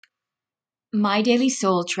My Daily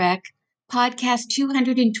Soul Trek, Podcast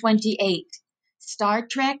 228, Star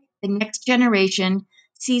Trek The Next Generation,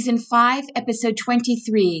 Season 5, Episode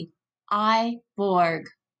 23, Borg.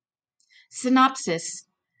 Synopsis.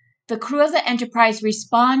 The crew of the Enterprise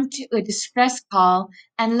respond to a distress call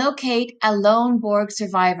and locate a lone Borg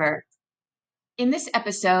survivor. In this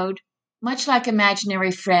episode, much like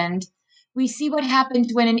Imaginary Friend, we see what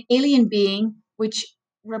happens when an alien being, which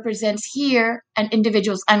represents here an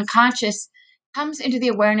individual's unconscious, comes into the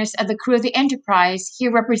awareness of the crew of the Enterprise, here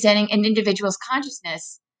representing an individual's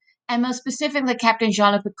consciousness, and most specifically Captain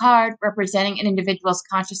Jean-Luc Picard, representing an individual's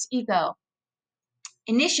conscious ego.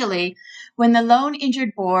 Initially, when the lone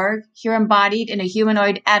injured Borg, here embodied in a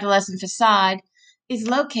humanoid adolescent facade, is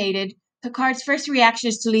located, Picard's first reaction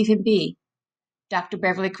is to leave him be. Dr.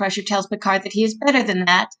 Beverly Crusher tells Picard that he is better than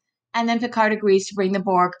that, and then Picard agrees to bring the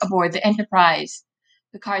Borg aboard the Enterprise.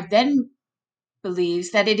 Picard then believes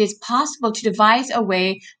that it is possible to devise a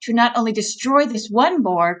way to not only destroy this one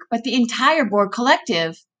Borg, but the entire Borg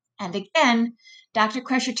collective. And again, Dr.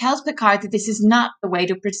 Crusher tells Picard that this is not the way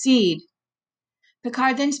to proceed.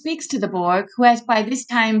 Picard then speaks to the Borg, who has by this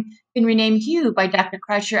time been renamed Hugh by Dr.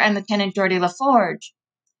 Crusher and Lieutenant Geordi LaForge.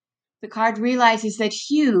 Picard realizes that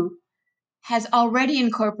Hugh has already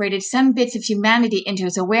incorporated some bits of humanity into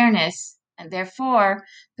his awareness, and therefore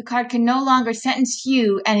Picard can no longer sentence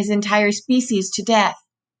Hugh and his entire species to death.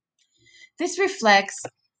 This reflects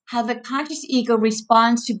how the conscious ego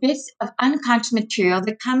responds to bits of unconscious material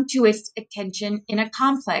that come to its attention in a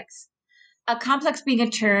complex being a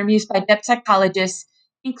term used by depth psychologists,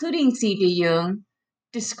 including C.G. Jung,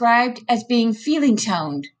 described as being feeling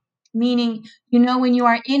toned, meaning you know when you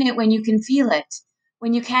are in it when you can feel it,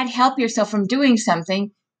 when you can't help yourself from doing something,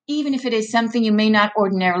 even if it is something you may not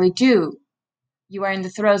ordinarily do. You are in the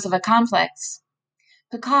throes of a complex.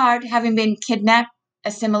 Picard, having been kidnapped,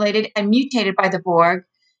 assimilated, and mutated by the Borg,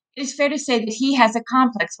 it is fair to say that he has a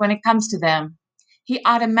complex when it comes to them. He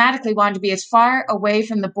automatically wanted to be as far away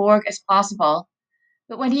from the Borg as possible.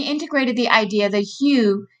 But when he integrated the idea that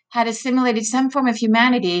Hugh had assimilated some form of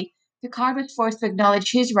humanity, Picard was forced to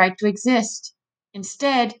acknowledge his right to exist.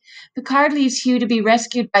 Instead, Picard leaves Hugh to be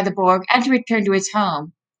rescued by the Borg and to return to his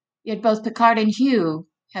home. Yet both Picard and Hugh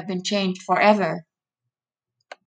have been changed forever.